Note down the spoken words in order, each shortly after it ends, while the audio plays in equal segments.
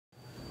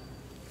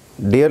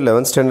Dear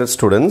 11th standard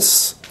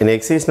students, in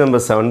exercise number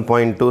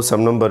 7.2,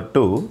 sum number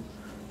 2,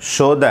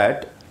 show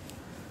that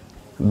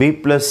b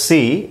plus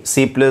c,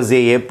 c plus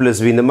a plus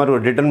b இந்த மாதிரி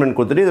ஒரு determinant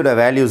கொடுத்துட்டு இதோட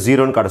value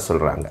 0ன்னு காட்ட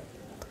சொல்கிறாங்க.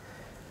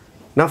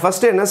 நான்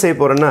ஃபஸ்ட்டு என்ன செய்ய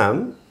போகிறேன்னா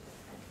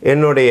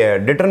என்னுடைய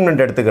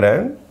determinant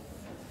எடுத்துக்கிறேன்.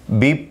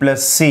 b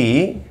plus c,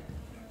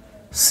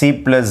 c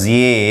plus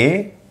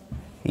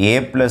a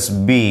plus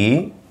b,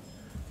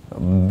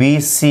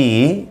 bc,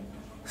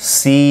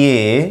 ca,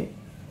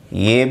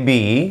 ab,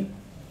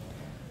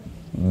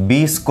 b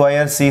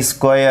square c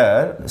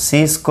square, c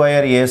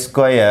square a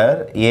square,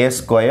 a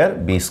square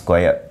b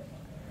square.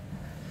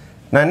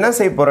 நான் என்ன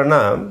செய்ய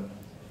போகிறேன்னா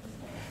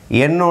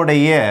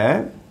என்னுடைய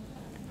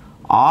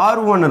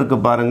r1 இருக்கு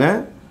பாருங்க,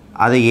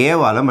 அதை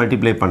ஏவால்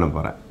மல்டிப்ளை பண்ண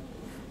போகிறேன்.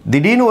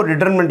 திடீர்னு ஒரு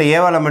டிட்டர்மினன்ட்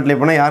ஏவால் மல்டிப்ளை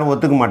பண்ணால் யாரும்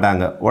ஒத்துக்க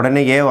மாட்டாங்க.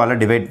 உடனே ஏவால்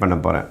டிவைட் பண்ண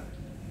போகிறேன்.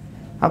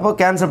 அப்போது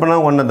கேன்சல்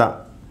பண்ணால் ஒன்று தான்.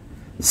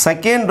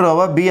 செகண்ட்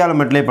ரோவை பிஆல்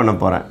மல்டிப்ளை பண்ண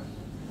போகிறேன்.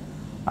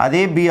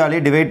 அதே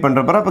பிஆலே டிவைட்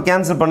பண்ணுற போகிறேன். அப்போ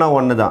கேன்சல் பண்ணால்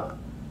ஒன்று தான்.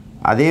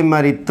 அதே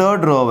மாதிரி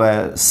தேர்ட் ரோவை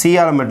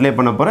சிஆல் மல்டிப்ளை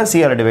பண்ண போகிறேன்,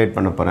 சிஆல் டிவைட்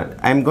பண்ண போகிறேன்.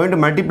 I am going to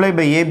multiply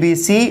by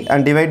ABC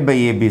and divide by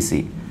ABC.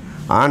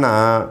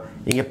 ஆனால்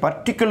இங்கே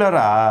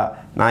பர்டிகுலராக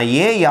நான்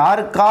ஏ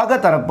யாருக்காக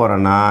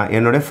தரப்போகிறேன்னா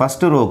என்னுடைய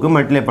ஃபஸ்ட்டு ரோவுக்கு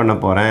மல்டிப்ளை பண்ண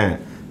போகிறேன்,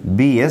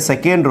 பிஏ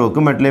செகண்ட்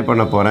ரோவுக்கு மல்டிப்ளை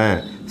பண்ண போகிறேன்,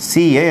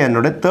 சிஏ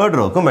என்னுடைய தேர்ட்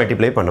ரோவுக்கு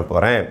மல்டிப்ளை பண்ண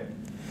போகிறேன்.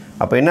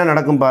 அப்போ என்ன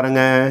நடக்கும்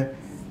பாருங்கள்,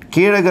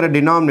 கீழே இருக்கிற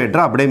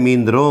டினாமினேட்டர் அப்படியே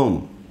மீந்துடும்,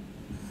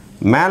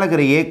 மேலே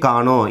இருக்கிற ஏ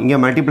காணும், இங்கே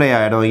மல்டிப்ளை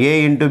ஆகிடும். A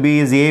into B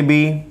is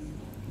AB,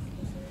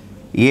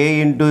 a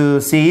into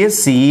c is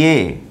ca,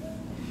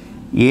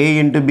 a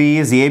into b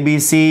is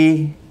abc,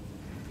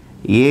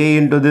 a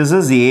into this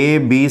is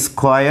ab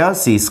square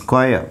c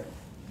square.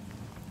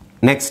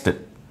 Next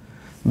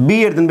b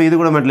எடுத்து போய் இது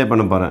கூட மல்டிப்ளை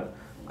பண்ண போகிறேன்.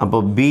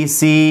 அப்போ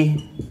bc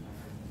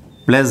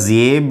plus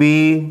ab,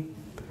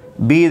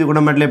 b இது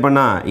கூட மல்டிப்ளை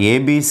பண்ணால்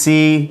abc,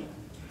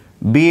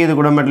 b இது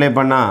கூட மல்டிப்ளை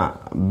பண்ணால்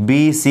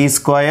bc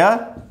square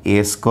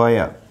a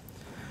square.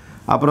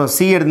 அப்புறம்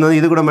c எடுத்து வந்து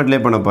இது கூட மல்டிப்ளை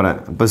பண்ண போகிறேன்.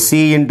 இப்போ c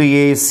into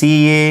a is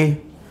ca,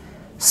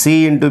 c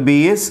into b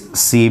is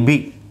cb.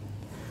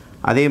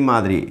 அதே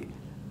மாதிரி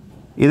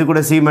இது கூட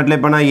c மல்டிப்ளை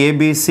பண்ணால்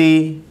abc,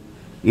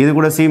 இது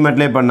கூட c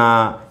மல்டிப்ளை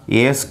பண்ணால்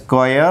a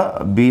ஸ்கொயர்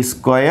b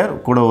ஸ்கொயர்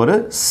கூட ஒரு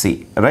c,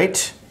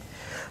 ரைட்?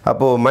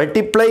 அப்போது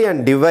multiply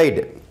and divide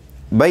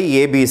by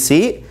abc.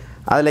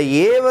 அதில்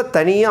ஏவை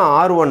தனியாக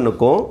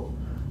r1க்கும்,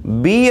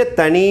 பியை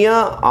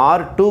தனியாக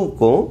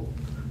r2க்கும்,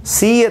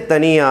 சியை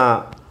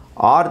தனியாக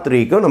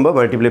r3க்கும் நம்ம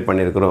மல்டிப்ளை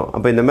பண்ணியிருக்கிறோம்.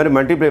 அப்போ இந்த மாதிரி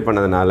மல்டிப்ளை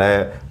பண்ணதுனால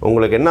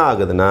உங்களுக்கு என்ன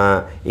ஆகுதுன்னா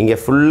இங்கே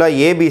ஃபுல்லாக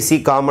ஏபிசி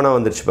காமனாக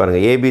வந்துருச்சு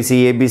பாருங்கள். ABC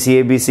ABC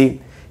ABC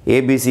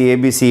ABC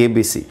ABC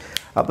ABC.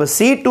 அப்போ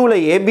C2ல்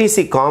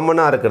ஏபிசி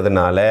காமனாக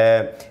இருக்கிறதுனால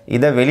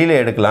இதை வெளியில்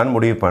எடுக்கலான்னு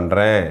முடிவு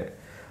பண்ணுறேன்.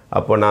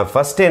 அப்போ நான்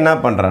ஃபஸ்ட்டு என்ன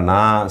பண்ணுறேன்னா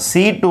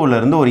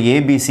C2லேருந்து ஒரு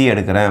ஏபிசி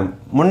எடுக்கிறேன்.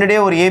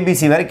 முன்னாடியே ஒரு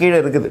ஏபிசி வேறு கீழே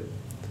இருக்குது.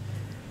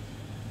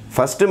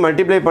 ஃபஸ்ட்டு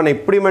மல்டிப்ளை பண்ண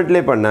இப்படி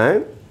மல்டிப்ளை பண்ணேன்.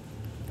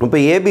 இப்போ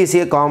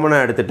ஏபிசியை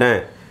காமனாக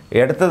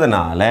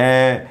எடுத்ததுனால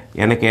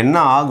எனக்கு என்ன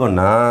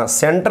ஆகும்னா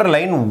சென்டர்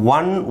லைன்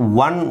 1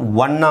 1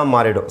 1ஆக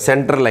மாறிடும்.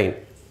 சென்டர் லைன்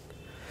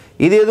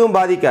இது எதுவும்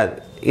பாதிக்காது.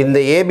 இந்த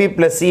ஏபி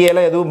ப்ளஸ்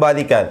சிஏலாம் எதுவும்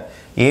பாதிக்காது.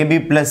 ஏபி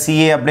ப்ளஸ்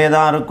சிஏ அப்படியே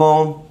தான்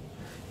இருக்கும்.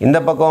 இந்த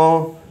பக்கம்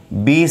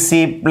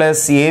பிசி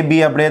ப்ளஸ் ஏபி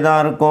அப்படியே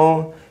தான் இருக்கும்.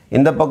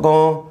 இந்த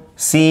பக்கம்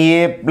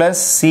சிஏ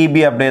ப்ளஸ்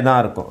சிபி அப்படியே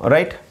தான் இருக்கும்,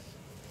 ரைட்?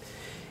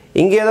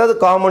 இங்கே ஏதாவது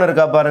காமன்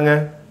இருக்கா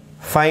பாருங்கள்.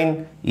 Fine.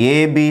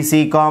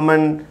 ABC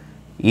common,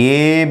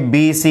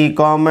 ABC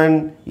common,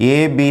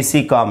 ABC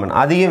common,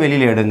 அதையும்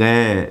வெளியில் எடுங்க.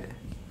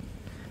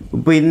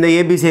 இப்போ இந்த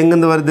ஏபிசி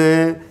எங்கேருந்து வருது?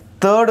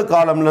 தேர்டு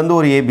காலம்லேருந்து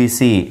ஒரு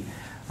ஏபிசி.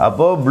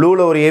 அப்போது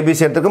ப்ளூவில் ஒரு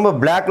ஏபிசி எடுத்துருக்கோம்,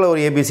 இப்போ பிளாக்கில்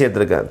ஒரு ஏபிசி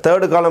எடுத்துருக்கேன்.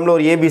 தேர்டு காலமில்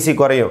ஒரு ஏபிசி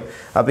குறையும்.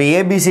 அப்போ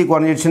ஏபிசி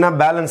குறைஞ்சிடுச்சுன்னா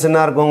பேலன்ஸ்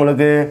என்ன இருக்கும்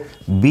உங்களுக்கு?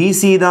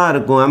 பிசி தான்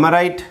இருக்கும். am I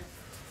right?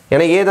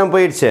 ஏன்னா ஏ தான்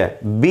போயிடுச்சு,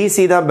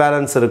 பிசி தான்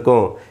பேலன்ஸ்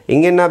இருக்கும்.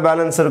 இங்கே என்ன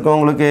பேலன்ஸ் இருக்கும்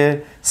உங்களுக்கு?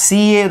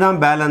 சிஏ தான்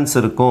பேலன்ஸ்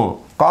இருக்கும்.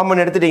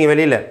 காமன் எடுத்துட்டீங்க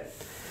வெளியில்.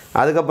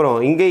 அதுக்கப்புறம்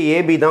இங்கே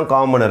ஏபி தான்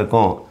காமன்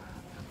இருக்கும்.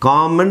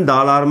 காமன்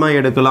தாராளமாக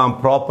எடுக்கலாம்.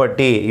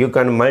 Property you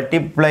can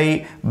multiply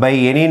by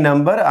any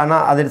number.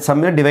 ஆனால் அது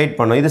சமயம் டிவைட்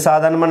பண்ணும். இது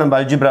சாதாரணமாக நம்ம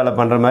அல்ஜிப்ராவில்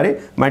பண்ணுற மாதிரி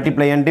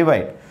மல்டிப்ளை அண்ட்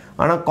டிவைட்.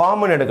 ஆனால்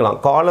காமன்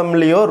எடுக்கலாம்.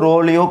 காலம்லேயோ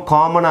ரோலையோ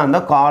காமனாக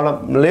இருந்தால்,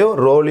 காலம்லேயோ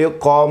ரோலையோ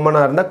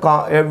காமனாக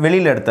இருந்தால்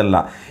வெளியில்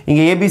எடுத்துடலாம்.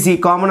 இங்கே ஏபிசி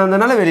காமனாக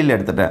இருந்ததுனால வெளியில்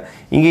எடுத்துட்டேன்,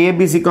 இங்கே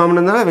ஏபிசி காமனாக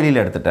இருந்ததுனால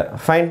வெளியில் எடுத்துட்டேன்.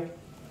 ஃபைன்.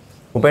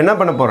 இப்போ என்ன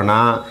பண்ண போகிறேன்னா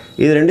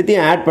இது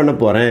ரெண்டுத்தையும் ஆட் பண்ண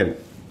போகிறேன்.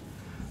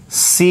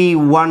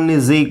 C1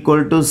 is equal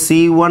to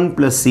C1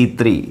 plus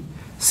C3.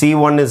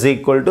 C1 is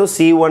equal to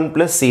C1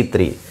 plus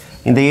C3.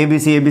 இந்த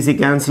ABC ABC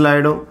கேன்சல்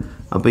ஆகிடும்.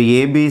 அப்போ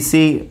ABC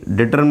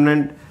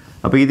டிட்டர்மினன்ட்.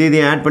 அப்போ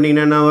இதை ஆட்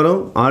பண்ணிங்கன்னா என்ன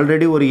வரும்?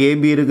 ஆல்ரெடி ஒரு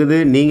AB இருக்குது,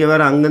 நீங்கள்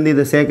வேறு அங்கேருந்து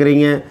இதை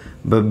சேர்க்குறீங்க.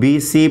 இப்போ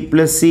BC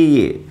plus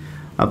CA.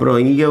 அப்புறம்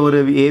இங்கே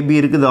ஒரு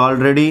AB இருக்குது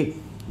ஆல்ரெடி,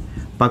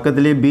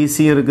 பக்கத்துலேயே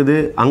BC இருக்குது,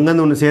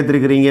 அங்கேருந்து ஒன்று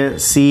சேர்த்துருக்கிறீங்க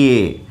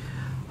CA.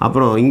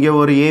 அப்புறம் இங்கே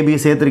ஒரு AB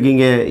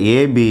சேர்த்துருக்கீங்க,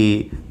 AB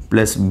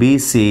plus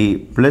BC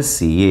plus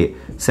CA.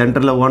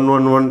 சென்டரில் 1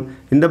 1 1.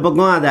 இந்த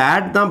பக்கம் அதை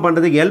ஆட் தான்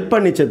பண்ணுறதுக்கு ஹெல்ப்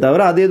பண்ணிச்சே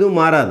தவிர அது எதுவும்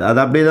மாறாது, அது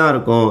அப்படியே தான்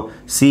இருக்கும்.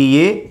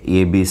 CA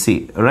ABC,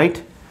 right?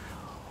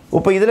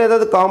 இப்போ இதில்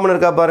ஏதாவது காமன்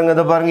இருக்கா பாருங்கள்.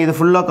 இதை பாருங்கள், இது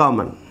ஃபுல்லாக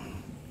common.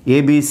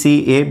 ABC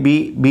AB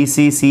BC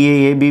CA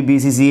AB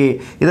BC CA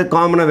இதை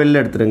காமனாக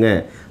வெளில எடுத்துருங்க.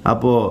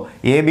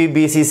 அப்போது AB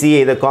BC CA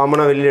இதை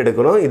காமனாக வெளியில்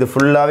எடுக்கணும். இது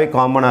ஃபுல்லாகவே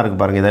காமனாக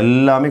இருக்குது பாருங்கள். இது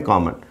எல்லாமே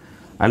காமன்.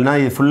 அதனால்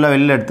இது ஃபுல்லாக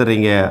வெளில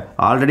எடுத்துடுறீங்க.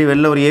 ஆல்ரெடி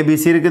வெளில ஒரு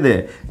ABC இருக்குது.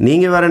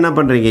 நீங்கள் வேறு என்ன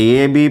பண்ணுறீங்க,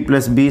 AB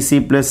 + BC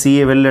 +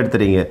 CA வெளில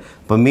எடுத்துறீங்க.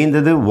 இப்போ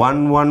மீந்தது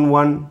 1 1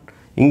 1,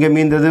 இங்கே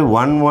மீந்தது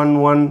 1 1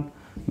 1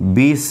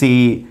 BC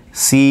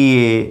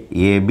CA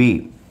AB.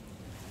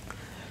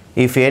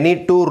 If any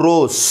two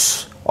rows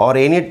or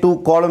any two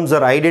columns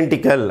are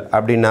identical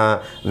அப்படின்னா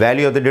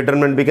value of the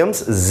determinant becomes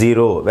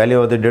 0. Value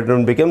of the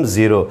determinant becomes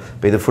 0.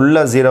 இப்போ இது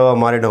ஃபுல்லாக 0வாக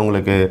மாறிடும்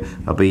உங்களுக்கு.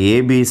 அப்போ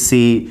ABC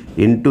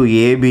into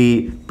AB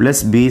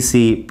plus BC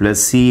plus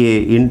CA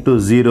into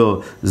 0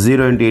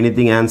 0 into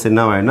anything answer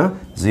என்ன ஆகிடும்னா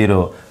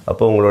 0.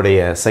 அப்போ உங்களுடைய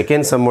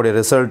செகண்ட் சம்முடைய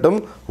ரிசல்ட்டும்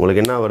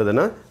உங்களுக்கு என்ன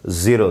வருதுன்னா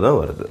 0 தான்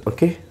வருது.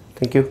 Okay,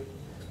 thank you.